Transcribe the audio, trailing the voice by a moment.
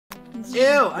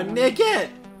Ew, I'm naked!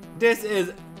 This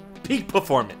is peak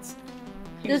performance.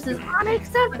 This is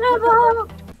unacceptable! Oh,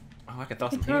 I can throw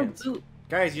some It's her hands. boot.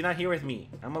 Guys, you're not here with me.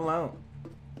 I'm alone.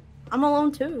 I'm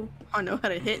alone too. I know how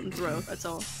to hit and throw, that's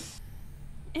all.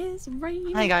 It's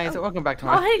raining. Hi guys, welcome back to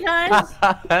my. Oh, hey guys!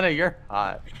 Hannah, you're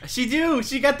hot. She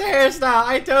got the hairstyle.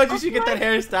 I told you she'd get that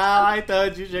hairstyle. I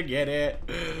told you she'd get it.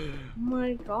 Oh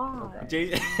my god.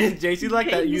 Jace, you like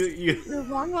that? You The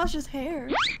wrong wash's hair.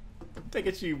 take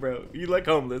a shoe, bro. You look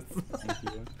homeless.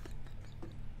 Thank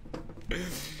you.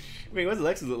 Wait, what's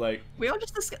Alexis look like? We all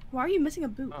just discussed. Why are you missing a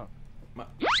boot? Oh.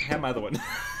 Have my other one.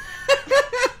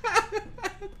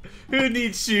 Who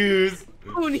needs shoes?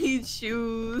 Who needs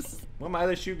shoes? Where'd my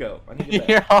other shoe go? I need to get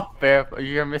You're that. all barefoot.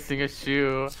 You're missing a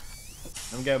shoe.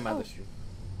 I'm getting my other shoe.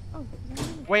 Oh,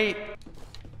 Wait.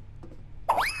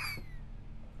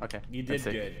 Okay. You that's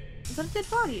did it. good. is that a dead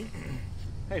body?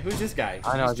 Hey, who's this guy?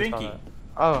 I know. I He's just saw drinking.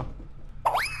 that. Oh.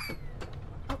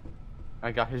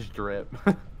 I got his drip.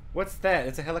 What's that?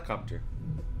 It's a helicopter.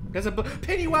 There's a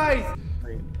Pennywise!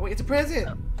 Wait. Wait, it's a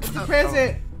present! It's a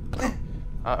present!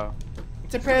 Uh-oh.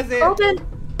 It's a present! Colton!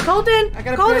 Colton! I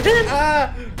got a Colton! present!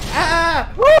 Ah!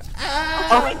 Ah! Oh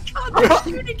Ah! my god,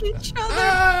 they're shooting each other!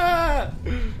 Ah!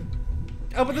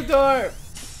 Open the door!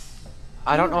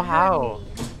 I don't know how.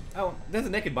 Oh, there's a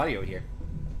naked body over here.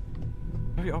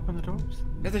 How do you open the doors?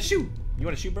 There's a shoe. You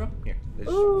want a shoe, bro? Here. There's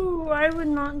a shoe. Ooh, I would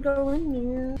not go in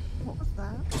here. What was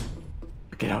that?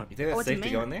 Get out. You think that's Oh, it's a safe to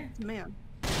go in man. there? It's a man.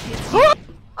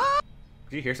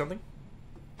 Did you hear something?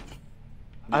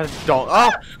 I don't.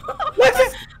 Oh!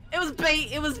 It was bait,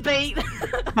 it was bait!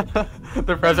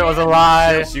 The present was a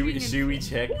lie. Should we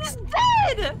check? He's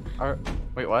dead!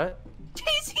 Wait, what?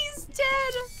 He's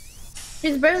dead!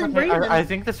 He's barely Okay, breathing. I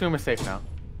think this room is safe now.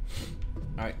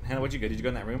 Alright, Hannah, what'd you go? Did you go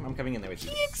in that room? I'm coming in there with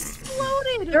you. He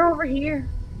exploded! They're over here.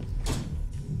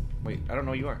 Wait, I don't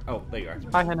know who you are. Oh, there you are.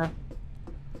 Hi, Hannah.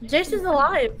 Jason's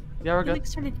alive. Yeah, we're He good. like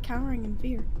started cowering in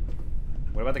fear.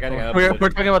 What about the guy that got We're up?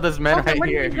 talking about this man Okay, right where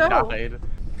did here he who go? died.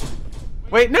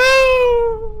 Wait,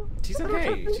 no! She's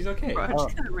okay. She's okay. Bro, I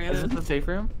just kinda ran Is this in. the safe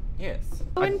room? Yes.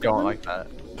 Go I in, don't go in. like that.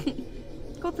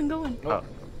 Colton, go in. Oh.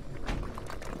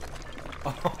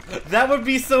 Oh, that would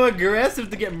be so aggressive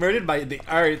to get murdered by the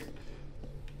earth.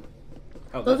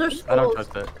 Oh, Those are I don't skulls.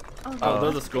 trust it. Oh,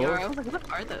 those are they skulls? I was like,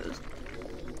 what are those?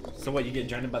 So what, you get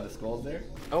drowned by the skulls there?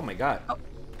 Oh my god. Oh.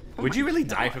 Would you really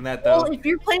die from that though? Well, if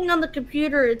you're playing on the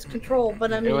computer, it's control,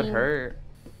 but I mean... It would hurt.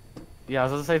 Yeah, I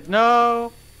was gonna say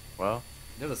no. Well.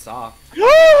 There's a saw.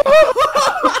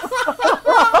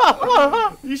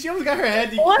 She almost got her head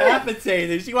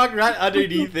decapitated. She walked right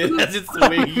underneath it as it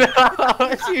swings.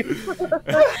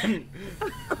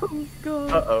 Oh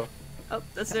god. Uh-oh. Oh,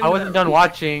 that's I wasn't done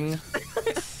watching.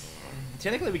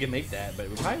 Technically we can make that, but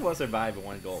we probably won't survive in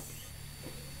one gulp.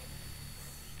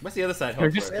 What's the other side? Can we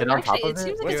Hope just for? get on top Actually, of it it?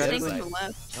 seems like What's it's the other staying on the side?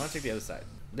 left. I want to check the other side.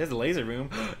 There's a laser room.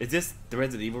 Is this the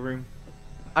Resident Evil room?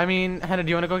 I mean, Hannah, do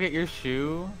you want to go get your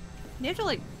shoe? You have to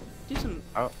like do some.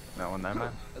 Oh, no one, never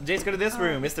mind. Jace, go to this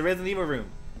room. It's the Resident Evil room.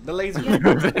 The laser Yeah.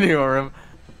 room. Video room.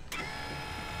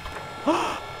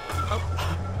 Uh-oh.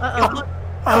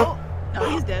 Oh, no,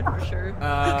 he's dead for sure.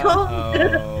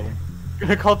 Uh-oh.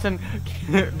 Colton,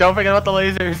 don't forget about the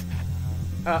lasers.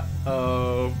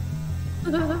 Uh-oh.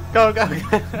 Go, go.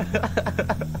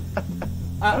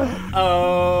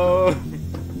 Uh-oh.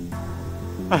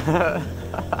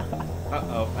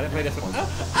 Uh-oh. I didn't play this one.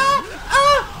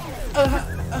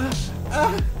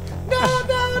 No,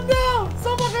 no, no!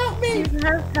 Someone help me! You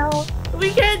have help. We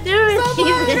can't do it,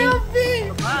 Someone Steven. help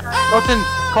me!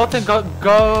 Colton,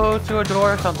 go to a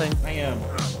door or something. I am.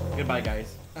 Goodbye,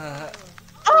 guys. Oh!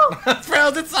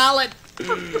 Frozen solid!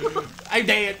 I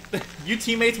dead. You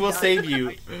teammates will save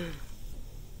you.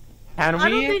 Can I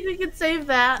don't we? think we can save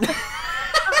that.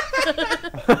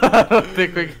 I don't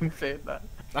think we can say that.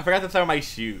 I forgot to throw my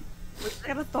shoe. I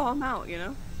gotta thaw him out, you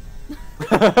know?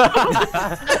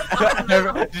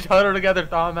 Just hold her together,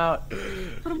 thaw him out.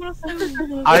 Put him on a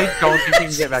salad. I don't think we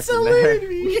can get back in there.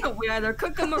 We either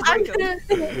cook him or I'm break him.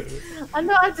 gonna... I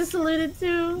know I just alluded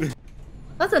to.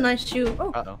 That's a nice shoe.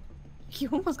 Oh, Uh-oh. You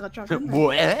almost got dropped in there. Whoa.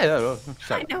 I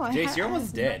know, I Jace, had- you're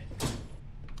almost dead.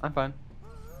 I'm fine.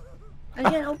 I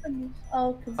can't open this.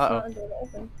 Oh, because it's Uh-oh. not under to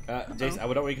open. Jace, I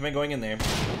would not recommend going in there.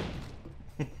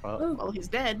 Well, Ooh. Well, he's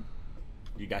dead.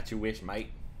 You got your wish,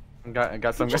 mate. I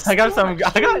got some Just drip. stop. Oh,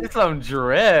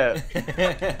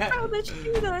 that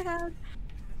shoe that I had.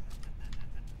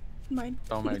 Mine.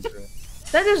 Oh my drip.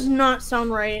 That does not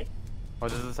sound right.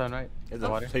 What does it sound right? It's The a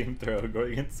water? flamethrower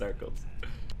going in circles.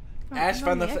 Oh, Ash I'm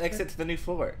found on the exit to the new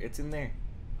floor. It's in there.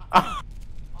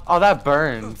 Oh, that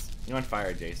burns. You're on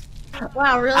fire, Jace.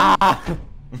 Wow, really? Ah!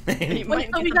 You Wait, might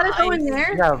so get we some gotta go in ice.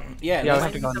 there? Yeah, Yeah, yeah, we let's-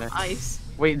 have to go in Some there. ice.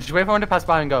 Wait, just wait for one to pass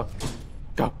by and go.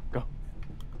 Go, go.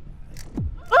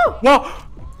 Oh! Whoa!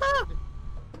 Ah!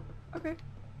 Okay.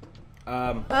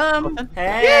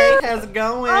 Hey, how's it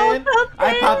going? Oh,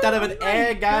 I popped out of an oh my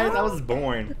egg, guys. I God. was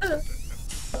born.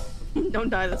 Don't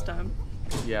die this time.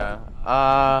 Yeah.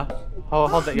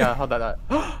 Hold that. Yeah, hold that.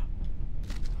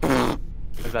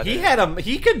 Is that He it?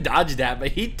 he could dodge that,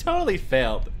 but he totally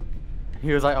failed.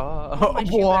 He was like, oh, my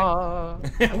shoe whoa.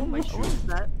 Oh my shoe is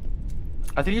that?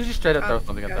 I think you should straight up throw Oh,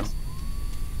 something at them. guys.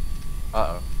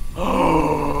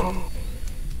 Uh-oh.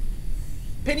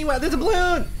 Pennywise, there's a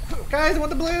balloon! Guys, I want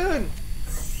the balloon!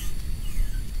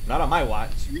 Not on my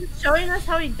watch. Is it showing us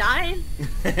how he died?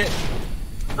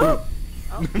 Oh,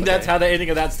 That's how the ending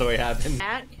of that story happened.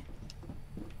 Back?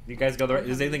 You guys go the right.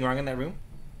 Is anything wrong in that room?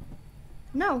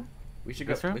 No. We should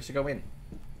go. This room? We should go in.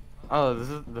 Oh, this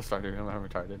is the starter room. I'm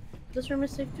retarded. This room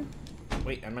is safe too.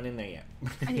 Wait, I'm not in there yet.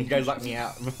 I You need guys to- locked me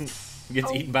out. Gets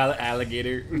Oh. eaten by the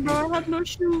alligator. no, I have no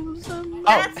shoes. Oh.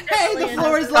 That's Hey, definitely the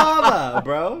floor is another- lava,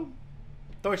 bro.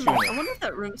 Throw a shoe in I it. wonder if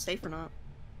that room is safe or not.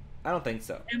 I don't think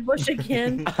so. Ambush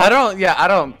again. I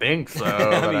don't think so.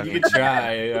 I but mean, you could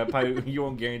try. Probably, you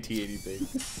won't guarantee anything.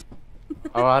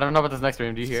 Oh, I don't know about this next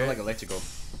room. Do you It's hear like it? electrical.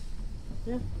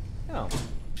 Yeah. Oh,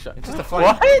 Shut- it's just a flying.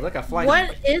 What? Look, a flying.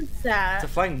 What is It's that? a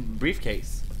flying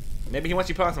briefcase. Maybe he wants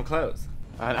you to put on some clothes.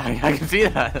 I can see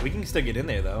that. We can still get in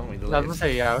there though. We I was gonna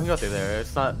say, yeah, we can go through there.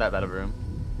 It's not that bad of a room.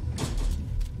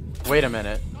 Wait a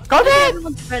minute. Go The there! other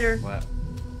one's better. What?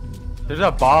 There's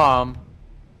a bomb.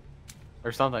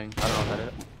 Or something. I don't know what that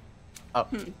is. Oh.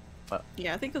 Hmm. What?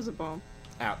 Yeah, I think it was a bomb.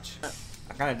 Ouch.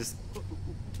 I kind of just.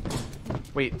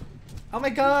 Wait. Oh my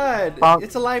god! Bonk.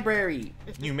 It's a library.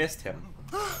 You missed him.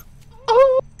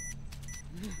 Oh!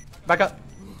 Back up.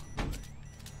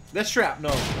 That's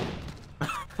shrapnel.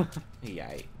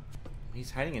 Yikes.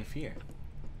 He's hiding in fear.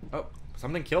 Oh,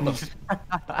 something killed him.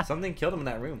 Something killed him in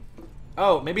that room.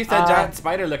 Oh, maybe it's that giant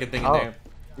spider looking thing in oh. there.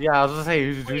 Yeah, I was gonna say,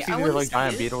 do you Wait, see I these wanna like see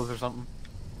giant it. beetles or something?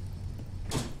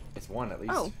 It's one at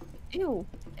least. Oh, ew,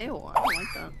 ew, I don't like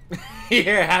that.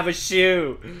 Here, have a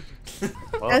shoe.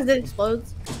 Well, As it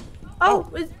explodes. Oh,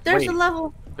 there's a wait.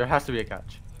 level. there has to be a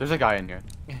catch. There's a guy in here.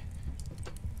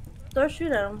 Don't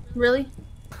shoot at him. Really?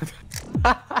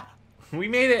 We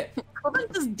made it. Call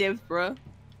that just div, bro.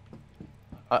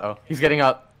 Uh-oh. He's getting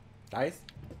up. Guys.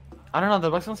 I don't know, the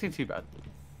bugs don't seem too bad.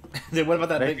 Then what about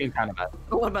that They big? seem kind of bad.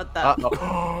 But what about that?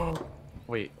 Uh-oh.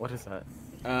 Wait, what is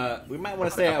that? We might want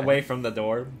to stay away from the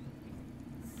door.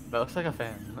 That looks like a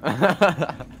fan.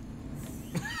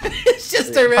 It's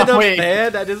just a random Wait.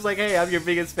 fan that is like, hey, I'm your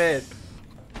biggest fan.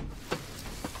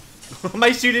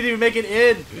 My shoe didn't even make it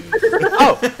in.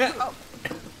 Oh!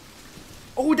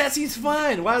 Oh, that seems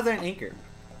fun. Why is there an anchor?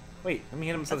 Wait, let me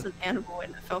hit him. That's an animal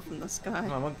and it fell from the sky.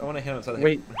 I want to hit him. So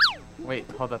Wait. Wait,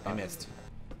 hold that I thought. missed.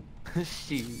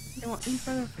 She. You want me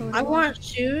further for I want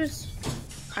shoes.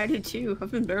 I did too.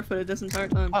 I've been barefooted this entire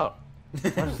time. Oh.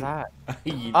 What is that?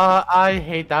 we I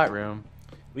hate that room.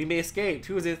 may escape.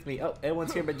 Who is with me? Oh,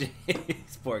 everyone's here but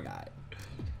James. Poor guy.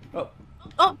 Oh,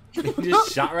 Oh, he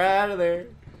just shot right out of there.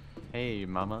 Hey,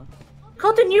 mama.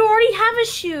 Colton, you already have a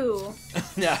shoe.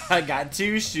 Yeah, I got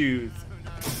 2 shoes.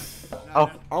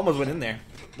 Oh, Almost went in there.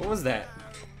 What was that?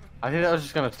 I think that was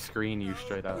just gonna screen you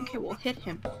straight up. Okay, we'll hit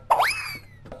him.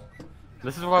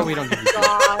 This is why we don't give you God.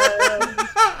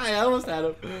 I almost had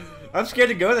him. I'm scared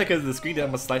to go in there because the screen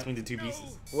almost sliced me into 2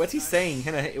 pieces. What's he saying?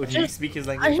 Hannah, would you speak his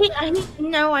language?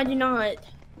 No, I do not.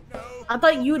 I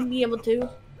thought you would be able to.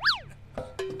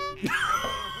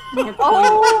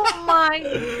 Oh my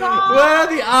god! What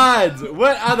are the odds?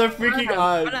 What are the freaking Run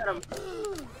odds? at him.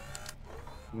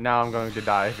 Now I'm going to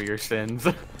die for your sins.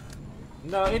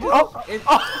 No, it just.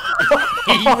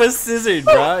 He was scissored,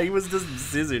 bro. He was just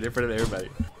scissored in front of everybody.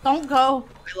 Don't go.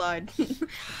 I lied.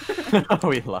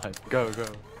 We lied. Go, go.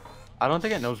 I don't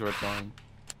think it knows where it's going.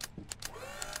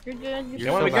 You're good. You You're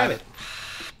don't want me to so grab bad. it.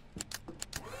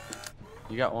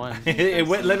 You got one. It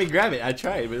wouldn't let me grab it. I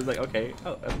tried, but it was like, okay.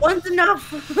 Oh, One's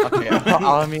enough. Okay,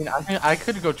 I mean, I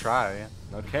could go try.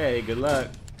 okay, good luck.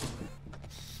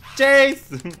 Chase!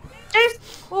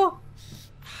 Chase. Oh,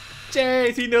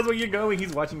 Chase, he knows where you're going.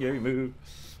 He's watching your every move.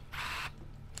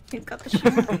 He's got the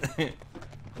shoe.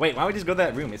 Wait, why don't we just go to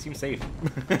that room? It seems safe.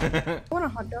 I want a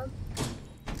hot dog.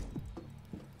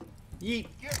 Yeet.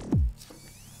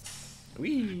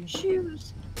 Wee.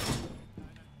 Shoes.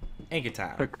 Anchor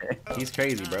time. Okay. He's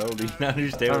crazy, bro. Do you not I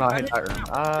understand? don't know, I what- hate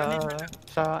that room.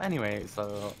 So anyway,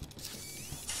 so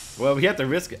Well, we have to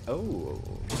risk it. Oh,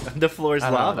 the floor is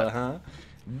I don't know. lava, huh?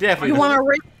 Definitely. You want to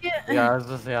risk it? yeah, I was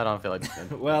just say I don't feel like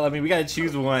it. Well, I mean, we gotta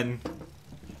choose one.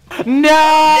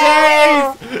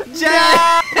 No!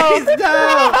 Jace!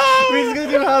 No! We're just gonna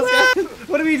do a house cat.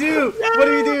 What do we do? What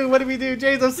do we do? What do we do?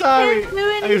 Jace, I'm sorry.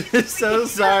 I'm so I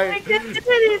sorry. can't do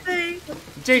anything.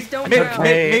 Jace, Don't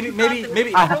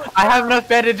maybe. I have enough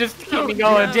bandage. Just keep me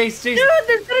going. Jace. Dude,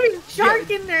 there's gonna be a shark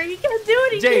in there. You can't do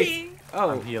anything. Jace. Oh,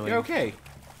 I'm healing. you're okay.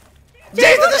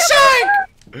 Jace, it's a shark!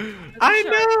 I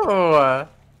know.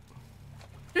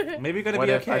 Maybe you're gonna What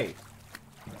be if okay.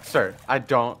 Sir, I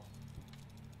don't.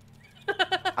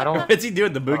 I don't. What's he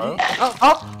doing? The boogie?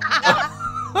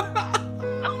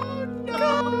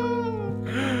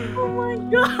 Oh my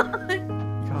god.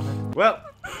 God. Well,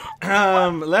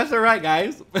 left or right,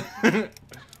 guys?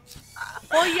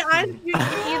 Well, yeah, you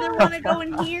either want to go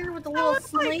in here with the little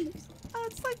snakes.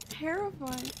 That's like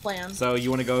terrifying. Plan. So you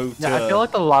want to go to? Yeah, I feel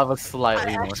like the lava's I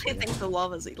slightly more. actually think the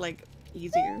lava's like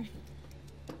easier.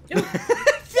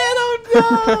 I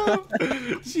don't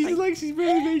know. She's like she's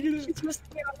barely making it. It's just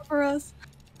terrible for us.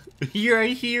 You're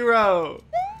a hero.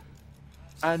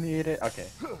 I need it. Okay.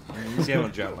 You see, I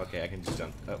don't jump. Okay, I can just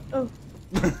jump. Oh.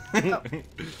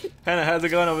 Hannah, how's it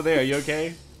going over there? Are you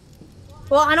okay?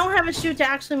 Well, I don't have a shoe to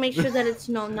actually make sure that it's,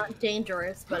 not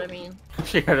dangerous, but I mean.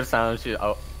 She heard a sound.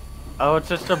 Oh, it's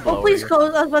just a blower. Oh, please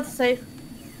close. I was about to say.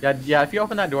 Yeah. If you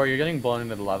open that door, you're getting blown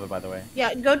into the lava. By the way.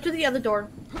 Yeah, go to the other door.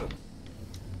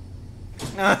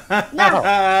 No,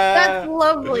 That's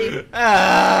lovely.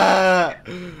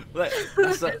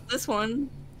 This one.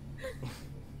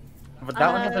 But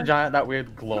that one has that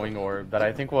weird glowing orb that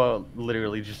I think will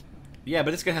literally just. Yeah,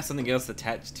 but it's gonna have something else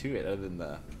attached to it other than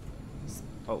the.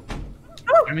 Oh.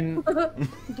 I mean.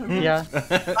 Yeah.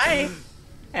 Bye.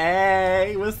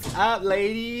 Hey, what's up,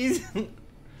 ladies?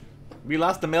 We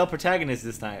lost the male protagonist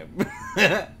this time.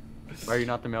 Why are you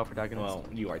not the male protagonist? Well,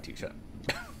 you are too. Shut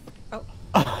up.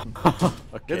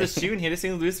 Okay. There's a shoe in here.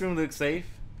 This room looks safe.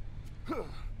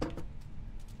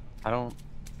 I don't.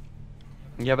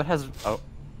 Yeah, but it has. Oh.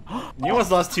 You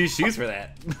almost lost 2 shoes for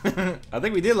that. I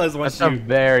think we did lose 1 That's shoe. a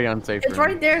very unsafe It's room.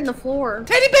 right there in the floor.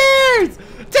 Teddy bears!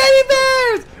 Teddy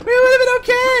bears! We would have been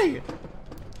okay!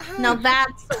 Now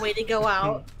that's the way to go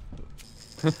out.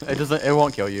 It doesn't. It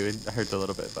won't kill you. It hurts a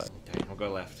little bit, but. Okay, we'll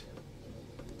go left.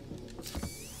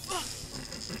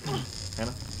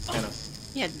 Hannah?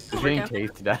 Yeah. You're getting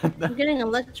chased to death. I'm getting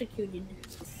electrocuted.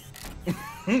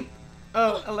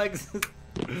 Oh, Alexis.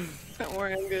 Don't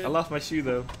worry, I'm good. I lost my shoe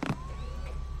though.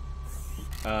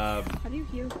 How do you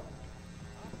heal?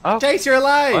 Oh. Jace, you're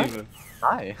alive! What?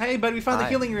 Hi. Hey, buddy, we found the Hi.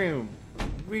 healing room.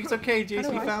 It's okay,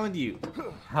 Jace, we found you.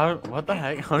 How? What the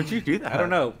heck? How did you do that? I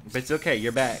don't know, but it's okay.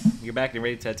 You're back. You're back and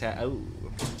ready to attack. Oh,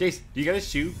 Jace, do you got a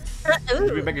shoe?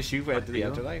 Did we make a shoe for the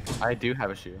afterlife? I do have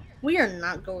a shoe. We are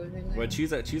not going in there. Well, choose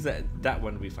that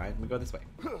one. We find. We go this way.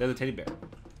 There's a teddy bear.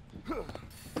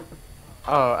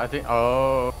 Oh, I think.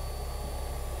 Oh.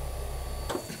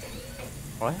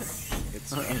 What?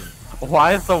 It's raining.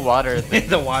 Why is the water a thing?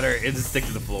 The water it just sticks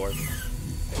to the floor.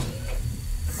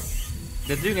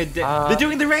 They're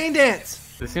doing the rain dance.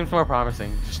 This seems more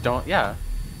promising. Just don't. Yeah.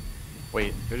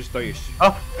 Wait. They just throw your shoe.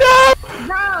 Oh no!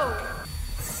 Bro!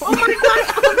 Oh my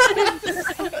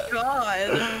god!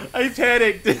 God. I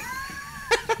panicked.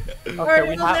 Okay,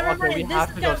 we never have. Okay, we mind. have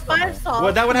This to go got somewhere. 5 sauce.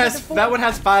 Well, that one has instead of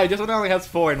 4. 5. This one only has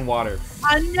 4 in water.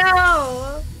 I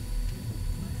know.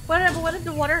 What if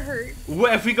the water hurt?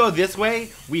 Well, if we go this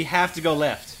way, we have to go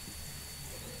left.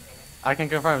 I can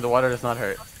confirm the water does not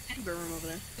hurt. Teddy bear room over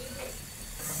there.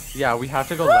 Yeah, we have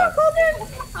to go left.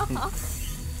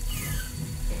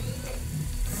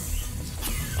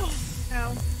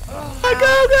 Ow. I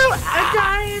I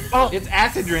died. Oh, it's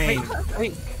acid rain.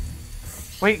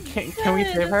 Wait, can we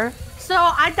save her? So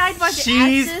I died by the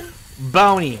She's acid.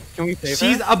 bony. Can we save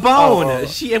She's her? a bone. Oh.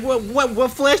 She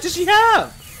what flesh does she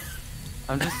have?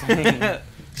 I'm just saying.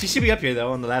 She should be up here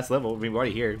though on the last level. We're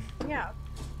already here. Yeah.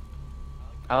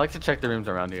 I like to check the rooms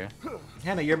around here.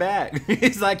 Hannah, you're back.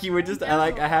 It's like you were just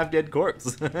like a half dead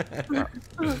corpse.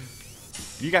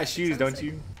 You got shoes, don't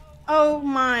you? Oh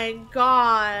my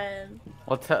god.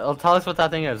 Well, tell us what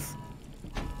that thing is.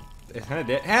 Is Hannah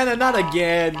dead? Hannah, not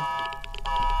again.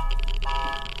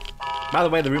 By the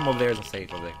way, the room over there isn't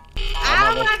safe over there.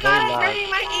 Oh my that's god, very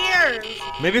it's loud. hurting my ears.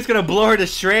 Maybe it's gonna blow her to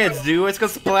shreds, dude. It's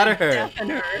gonna splatter her. Deafen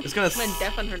her. It's gonna. I'm gonna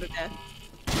deafen her to death.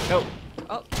 Oh.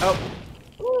 Oh.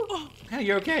 Oh. Hannah,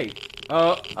 you're okay.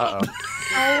 Oh. Uh oh.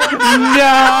 No!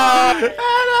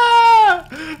 Hannah!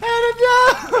 Hannah,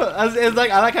 no! It's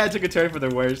like I like how it took a turn for the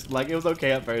worst. Like it was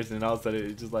okay at first, and all of a sudden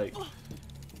it just like.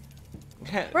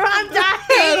 Bro, I'm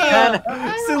dying. Hannah,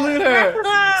 salute her!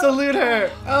 Salute her!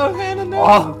 Oh, Hannah, no!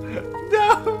 Oh.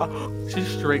 No! She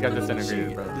straight got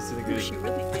disintegrated, bro. She Disintegrated.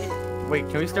 really did. Wait,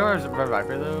 can we still revive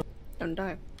her though? Don't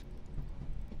die.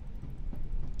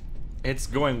 It's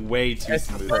going way too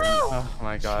smooth. Oh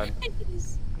my god.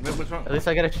 What's wrong? At least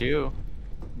I get a shoe.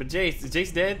 But Jace, is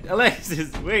Jace dead?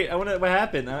 Alexis, wait, I wanna. What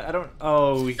happened? I don't.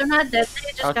 Oh. They're not dead. They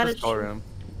just That's got the a storeroom.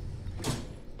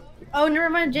 Oh, never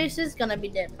mind. Jace is gonna be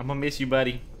dead. I'm gonna miss you,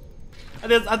 buddy.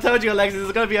 I told you, Alexis,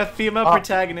 it's gonna be a female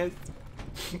protagonist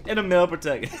and a male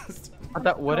protagonist. But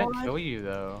that wouldn't kill you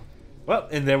though. Well,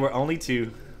 and there were only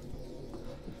 2.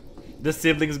 The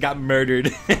siblings got murdered.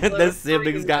 The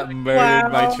siblings got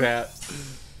murdered by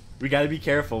traps. We gotta be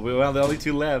careful. We're the only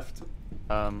 2 left.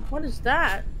 What is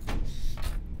that?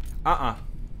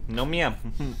 No meow.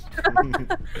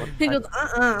 He goes,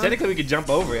 Technically, we could jump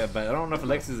over it, but I don't know if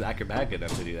Alexis is acrobatic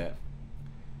enough to do that.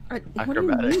 What do you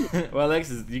mean? Well,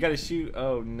 Alexis, you gotta shoot.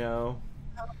 Oh no.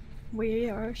 We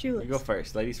are shoeless. You go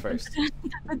first. Ladies first.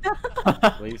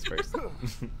 Ladies first.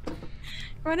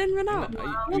 Run in, run out.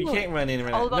 No, you can't run in and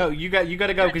run out. No, you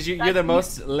gotta go because you're the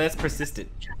most less persistent.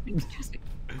 Trust me.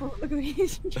 Oh, look at me.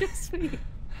 Trust me.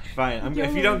 Fine.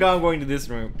 If you don't go, I'm going to this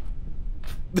room.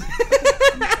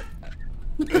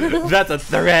 That's a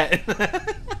threat.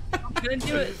 I'm gonna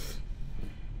do it.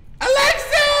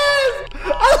 Alexis!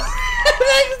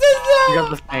 Alexis, no! You got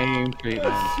the same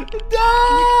treatment. No!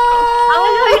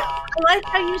 I like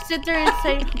how you sit there and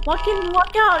say, walk in,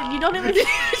 walk out. You don't even. You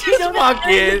just walk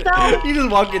in. You just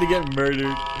walk in to get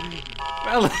murdered.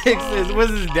 Alexis,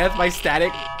 was his death by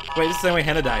static? Wait, this is the way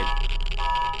Hannah died.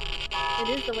 It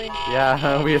is the way.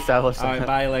 Yeah, we established that. Alright,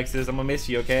 bye, Alexis. I'm gonna miss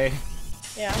you, okay?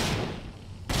 Yeah.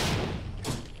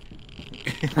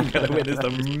 I gotta witness the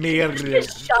murder.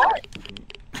 Just shot.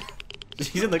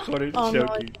 She's in the corner Oh no,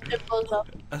 choking. it blows up.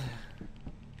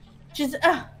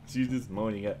 She's just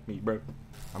moaning at me, bro.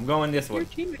 I'm going this way.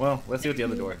 Well, let's see what the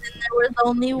other door. And there was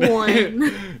only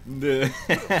one.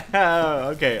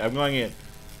 Okay, I'm going in.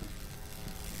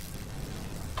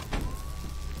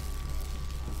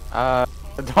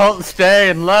 Don't stay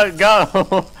and let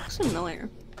go. It's familiar.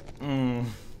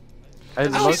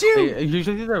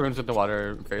 Usually the rooms with the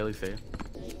water are fairly safe.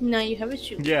 No, you have a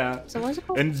shoe. Yeah. So what's it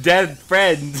called? And dead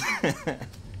friends.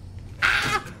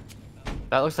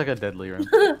 That looks like a deadly room.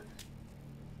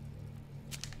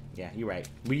 Yeah, you're right.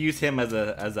 We use him as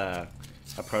a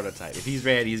prototype. If he's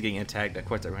red, he's getting attacked. Of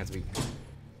course, everyone has to be.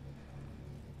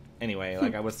 Anyway,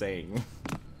 like I was saying.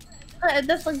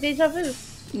 That's like deja vu.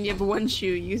 You have one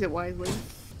shoe. Use it wisely.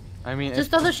 I mean,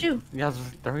 Just throw the shoe. yeah, just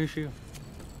throw your shoe.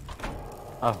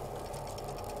 Oh.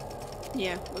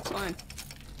 Yeah, looks fine.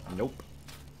 Nope.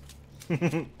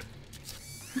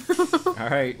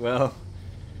 Alright, well.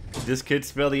 This could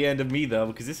spell the end of me, though,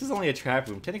 because this is only a trap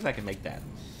room. Technically, I can make that.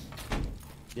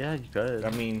 Yeah, you could.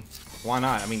 I mean, why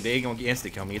not? I mean, they ain't gonna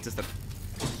instant kill me. It's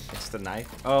just a knife.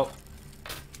 Oh.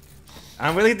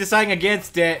 I'm really deciding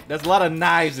against it. There's a lot of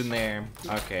knives in there.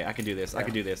 Okay, I can do this. I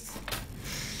can do this.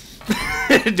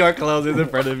 Door closes in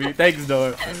front of me. Thanks,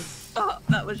 door. Oh,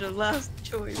 that was your last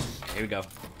choice. Here we go.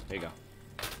 Here you go.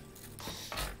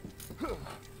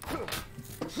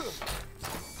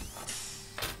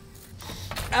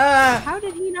 How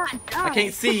did he not die? I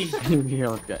can't see. You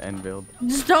almost got end build.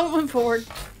 Just don't move forward.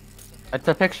 It's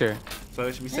a picture. So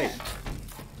it should be safe.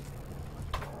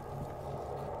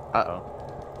 Uh-oh.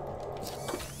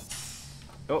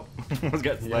 Oh, almost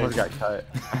got You almost sliced. got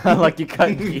cut. Like you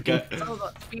cut me. You got- It's all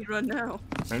about speedrun now.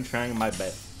 I'm trying my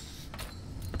best.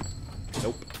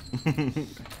 Nope.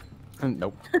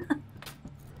 Nope.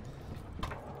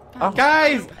 Oh.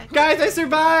 Guys, I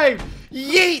survived!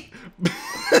 Yeet!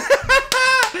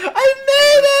 I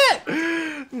made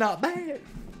it! Not bad.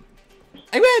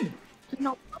 I win!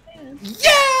 No.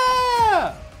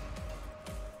 Yeah!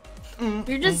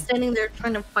 You're just standing there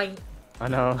trying to fight. I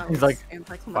know. That He's was like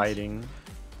anticlimactic. fighting.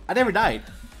 I never died.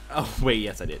 Oh, wait,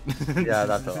 yes I did. Yeah,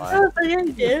 that's a lie. Oh, yeah, I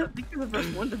yeah. think you're the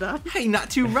first one to die. Hey, not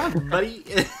too rough, buddy.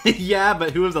 Yeah,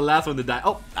 but who was the last one to die?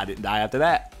 Oh, I didn't die after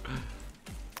that.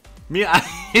 Me, I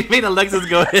made Alexis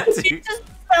go ahead You too. just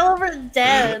fell over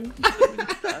dead.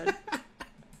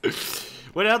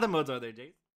 What other modes are there,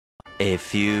 Jace? A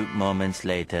few moments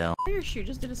later. Your shoe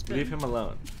just did a spin. Leave him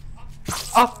alone.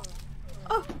 Oh!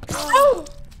 Oh!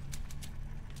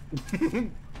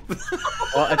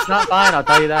 Well, it's not fine, I'll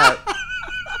tell you that.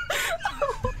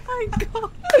 Oh my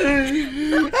god.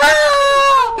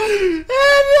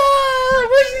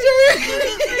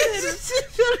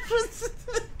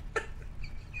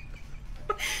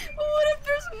 What if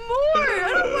there's more? I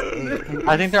don't want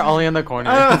I think they're only in the corner.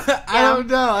 I don't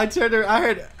know. I turned her. I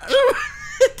heard. Did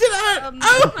I?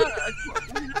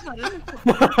 That's not in the corner.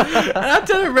 And I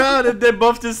turn around and they're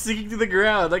both just sinking to the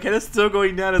ground. Like, it's still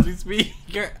going down as we speak.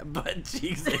 But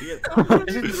cheeks.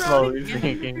 It's slowly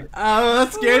sinking. Oh,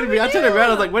 that scared me. I turned around. I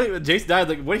was like, "What?" Jace died.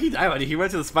 Like, what did he die on? He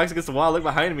went to the spikes against the wall. I looked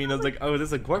behind me, and I was like, "Oh,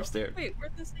 there's a corpse there." Wait, we're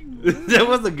the same room? That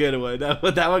was a good one. That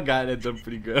one got it done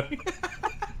pretty good.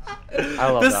 I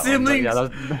love The that siblings. one,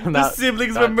 but yeah, The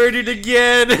siblings were murdered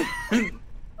again.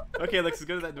 Okay, Lex, let's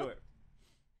go to that door.